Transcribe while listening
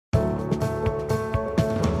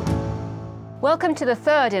Welcome to the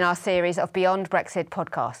third in our series of Beyond Brexit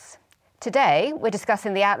podcasts. Today, we're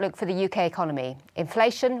discussing the outlook for the UK economy,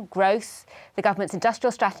 inflation, growth, the government's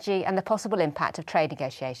industrial strategy and the possible impact of trade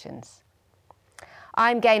negotiations.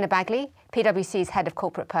 I'm Gaynor Bagley, PwC's Head of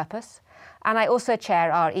Corporate Purpose, and I also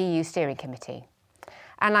chair our EU Steering Committee.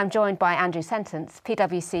 And I'm joined by Andrew Sentance,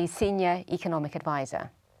 PwC's Senior Economic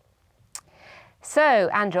Advisor. So,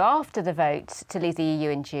 Andrew, after the vote to leave the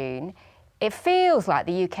EU in June, it feels like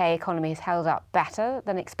the UK economy has held up better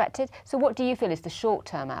than expected. So what do you feel is the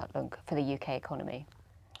short-term outlook for the UK economy?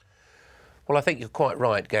 Well, I think you're quite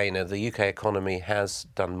right, Gaynor. The UK economy has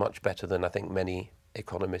done much better than I think many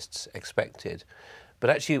economists expected. But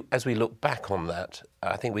actually, as we look back on that,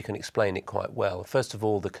 I think we can explain it quite well. First of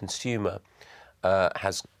all, the consumer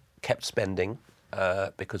has kept spending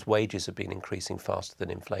because wages have been increasing faster than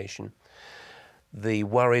inflation. The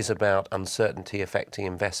worries about uncertainty affecting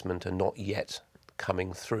investment are not yet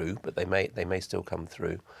coming through, but they may still come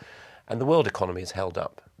through. And the world economy has held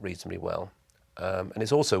up reasonably well. And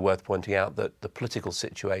it's also worth pointing out that the political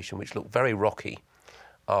situation, which looked very rocky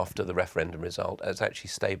after the referendum result, has actually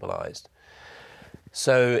stabilised.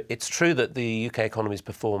 So it's true that the UK economy has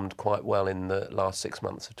performed quite well in the last 6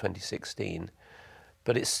 months of 2016,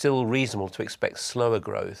 but it's still reasonable to expect slower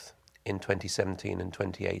growth in 2017 and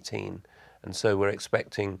 2018. And so we're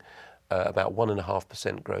expecting about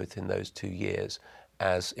 1.5% growth in those 2 years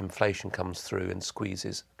as inflation comes through and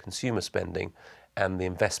squeezes consumer spending, and the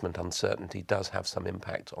investment uncertainty does have some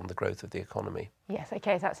impact on the growth of the economy. Yes,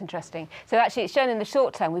 OK, that's interesting. So actually it's shown in the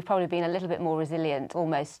short term we've probably been a little bit more resilient,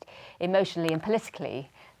 almost emotionally and politically,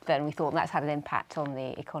 than we thought, and that's had an impact on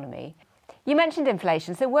the economy. You mentioned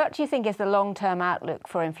inflation. So what do you think is the long-term outlook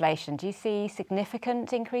for inflation? Do you see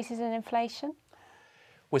significant increases in inflation?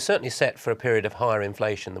 We're certainly set for a period of higher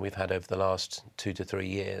inflation than we've had over the last 2 to 3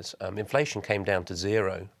 years. Inflation came down to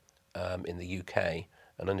zero in the UK,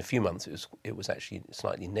 and in a few months it was actually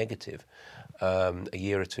slightly negative a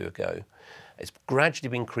year or two ago. It's gradually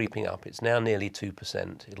been creeping up. It's now nearly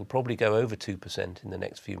 2%. It'll probably go over 2% in the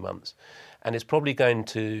next few months, and it's probably going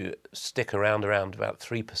to stick around about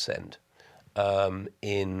 3%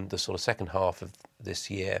 in the sort of second half of this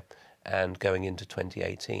year and going into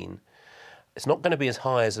 2018. It's not going to be as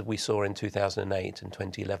high as we saw in 2008 and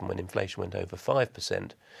 2011 when inflation went over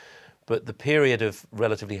 5%, but the period of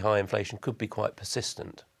relatively high inflation could be quite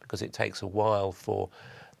persistent because it takes a while for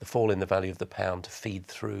the fall in the value of the pound to feed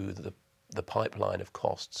through the pipeline of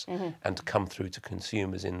costs and to come through to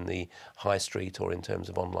consumers in the high street or in terms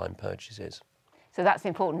of online purchases. So that's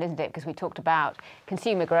important, isn't it? Because we talked about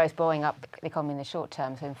consumer growth blowing up the economy in the short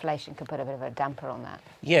term, so inflation could put a bit of a damper on that.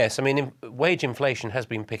 Yes, I mean, wage inflation has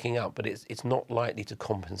been picking up, but it's not likely to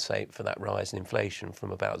compensate for that rise in inflation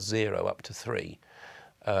from about 0 up to 3.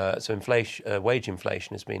 So wage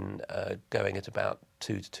inflation has been going at about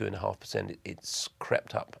 2 to 2.5%. It's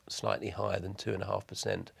crept up slightly higher than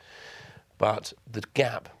 2.5%. But the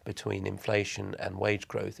gap between inflation and wage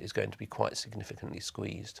growth is going to be quite significantly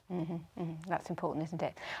squeezed. That's important, isn't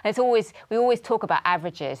it? And we always talk about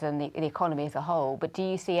averages and the economy as a whole, but do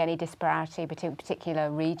you see any disparity between particular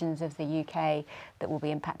regions of the UK that will be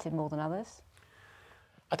impacted more than others?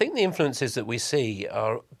 I think the influences that we see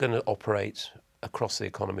are going to operate across the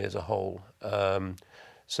economy as a whole.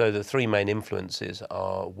 So the three main influences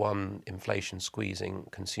are, one, inflation squeezing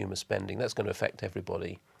consumer spending. That's going to affect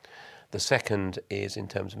everybody. The second is in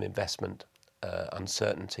terms of investment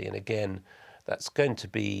uncertainty. And again, that's going to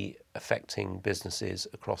be affecting businesses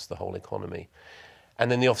across the whole economy.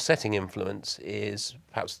 And then the offsetting influence is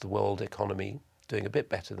perhaps the world economy doing a bit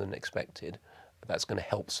better than expected. That's going to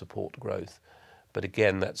help support growth. But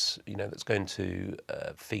again, that's going to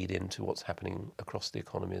feed into what's happening across the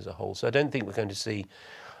economy as a whole. So I don't think we're going to see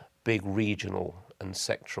big regional and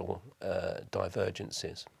sectoral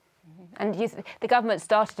divergences. And the government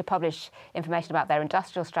started to publish information about their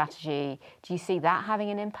industrial strategy. Do you see that having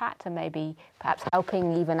an impact and maybe perhaps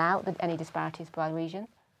helping even out any disparities by region?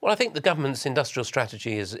 Well, I think the government's industrial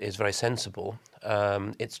strategy is very sensible.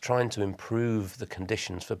 It's trying to improve the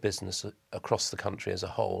conditions for business across the country as a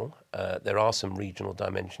whole. There are some regional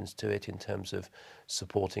dimensions to it in terms of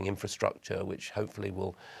supporting infrastructure, which hopefully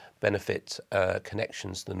will benefit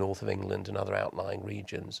connections to the north of England and other outlying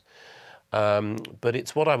regions. But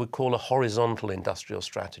it's what I would call a horizontal industrial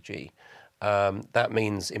strategy. That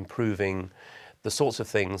means improving the sorts of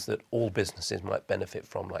things that all businesses might benefit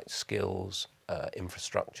from, like skills,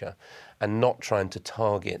 infrastructure, and not trying to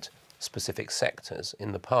target specific sectors.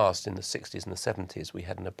 In the past, in the 60s and the 70s, we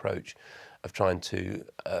had an approach of trying to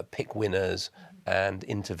pick winners and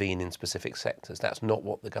intervene in specific sectors. That's not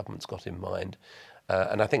what the government's got in mind.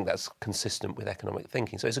 And I think that's consistent with economic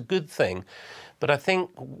thinking. So it's a good thing. But I think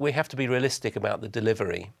we have to be realistic about the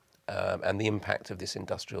delivery and the impact of this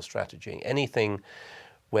industrial strategy. Anything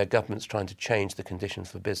where government's trying to change the conditions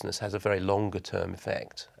for business has a very longer term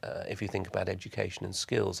effect. If you think about education and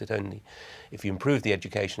skills, if you improve the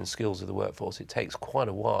education and skills of the workforce, it takes quite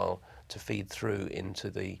a while to feed through into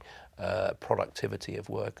the productivity of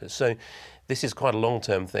workers. So this is quite a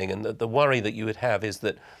long-term thing, and the worry that you would have is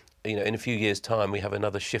that in a few years' time we have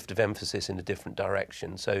another shift of emphasis in a different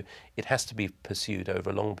direction. So it has to be pursued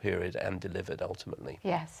over a long period and delivered ultimately.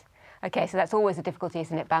 Yes. Okay, so that's always a difficulty,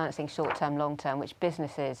 isn't it, balancing short-term, long-term, which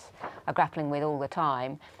businesses are grappling with all the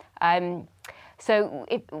time. What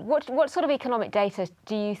sort of economic data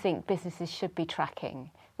do you think businesses should be tracking?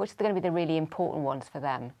 What's going to be the really important ones for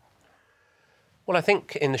them? Well, I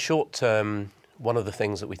think in the short term, one of the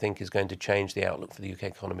things that we think is going to change the outlook for the UK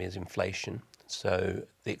economy is inflation. So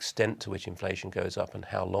the extent to which inflation goes up and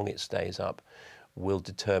how long it stays up will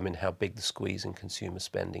determine how big the squeeze in consumer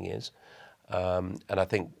spending is. And I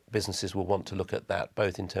think businesses will want to look at that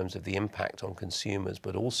both in terms of the impact on consumers,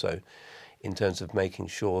 but also in terms of making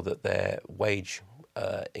sure that their wage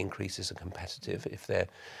increases are competitive.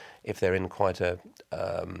 If they're in quite an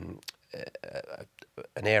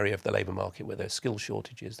area of the labour market where there are skill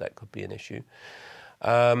shortages, that could be an issue.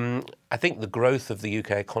 I think the growth of the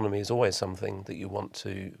UK economy is always something that you want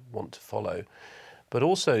to follow, but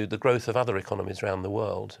also the growth of other economies around the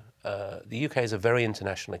world. The UK is a very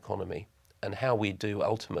international economy, and how we do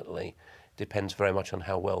ultimately depends very much on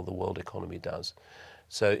how well the world economy does.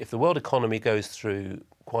 So if the world economy goes through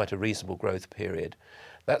quite a reasonable growth period,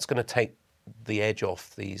 that's going to take the edge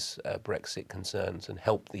off these Brexit concerns and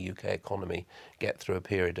help the UK economy get through a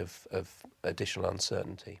period of additional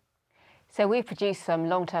uncertainty. So we've produced some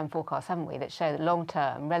long-term forecasts, haven't we, that show that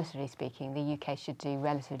long-term, relatively speaking, the UK should do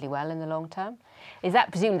relatively well in the long term. Is that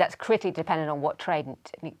presumed that's critically dependent on what trade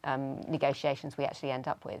negotiations we actually end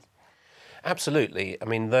up with? Absolutely. I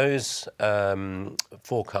mean, those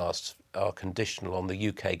forecasts are conditional on the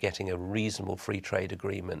UK getting a reasonable free trade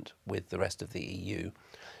agreement with the rest of the EU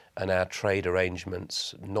and our trade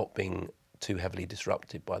arrangements not being too heavily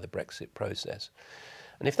disrupted by the Brexit process.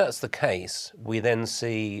 And if that's the case, we then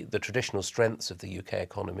see the traditional strengths of the UK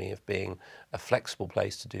economy of being a flexible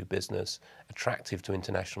place to do business, attractive to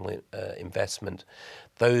international investment.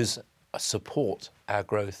 Those support our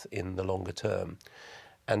growth in the longer term.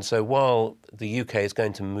 And so while the UK is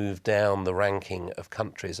going to move down the ranking of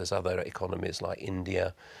countries as other economies like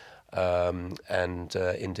India and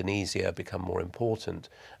Indonesia become more important,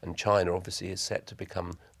 and China obviously is set to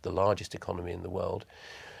become the largest economy in the world,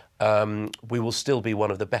 we will still be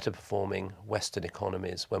one of the better performing Western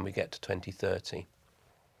economies when we get to 2030.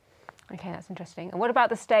 Okay, that's interesting. And what about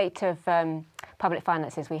the state of public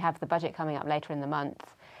finances? We have the budget coming up later in the month.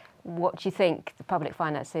 What do you think the public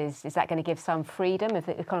finances, is that going to give some freedom if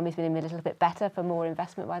the economy's been a little bit better for more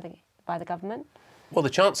investment by the government? Well,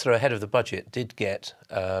 the Chancellor ahead of the budget did get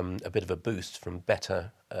a bit of a boost from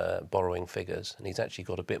better borrowing figures, and he's actually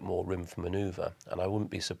got a bit more room for manoeuvre, and I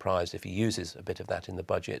wouldn't be surprised if he uses a bit of that in the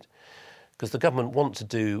budget, because the government want to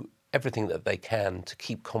do everything that they can to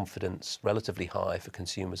keep confidence relatively high for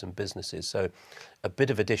consumers and businesses. So a bit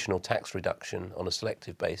of additional tax reduction on a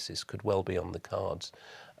selective basis could well be on the cards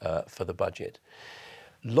for the budget.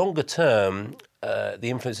 Longer term, the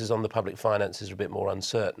influences on the public finances are a bit more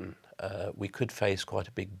uncertain. We could face quite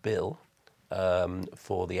a big bill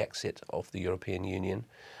for the exit of the European Union,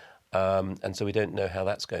 and so we don't know how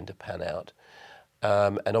that's going to pan out.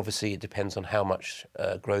 And obviously it depends on how much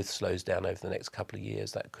growth slows down over the next couple of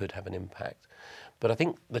years. That could have an impact. But I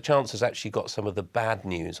think the Chancellor's actually got some of the bad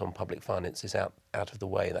news on public finances out of the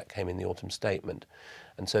way. That came in the autumn statement.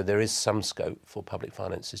 And so there is some scope for public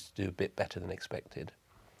finances to do a bit better than expected.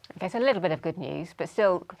 Okay, so a little bit of good news, but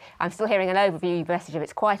still, I'm still hearing an overview message of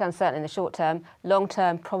it's quite uncertain in the short term. Long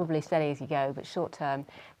term, probably steady as you go, but short term,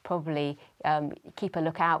 probably keep a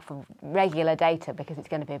lookout for regular data because it's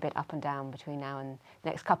going to be a bit up and down between now and the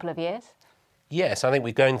next couple of years. Yes, I think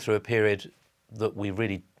we're going through a period that we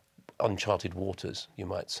really uncharted waters, you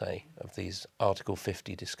might say, of these Article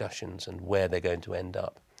 50 discussions and where they're going to end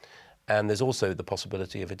up. And there's also the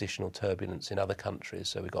possibility of additional turbulence in other countries.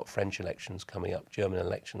 So we've got French elections coming up, German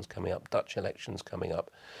elections coming up, Dutch elections coming up.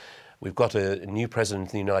 We've got a new president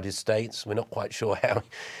in the United States. We're not quite sure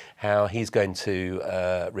how he's going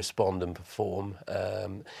to respond and perform.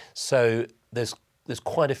 So there's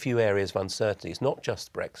quite a few areas of uncertainty. It's not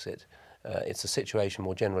just Brexit. It's a situation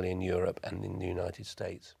more generally in Europe and in the United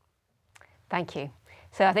States. Thank you.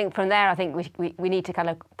 So I think from there, I think we need to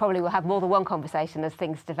probably we'll have more than one conversation as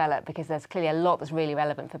things develop, because there's clearly a lot that's really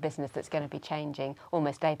relevant for business that's going to be changing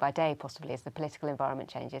almost day by day, possibly, as the political environment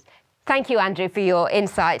changes. Thank you, Andrew, for your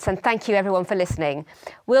insights, and thank you everyone for listening.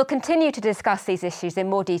 We'll continue to discuss these issues in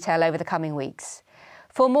more detail over the coming weeks.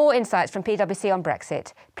 For more insights from PwC on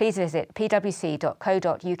Brexit, please visit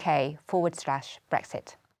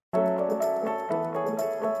pwc.co.uk/Brexit.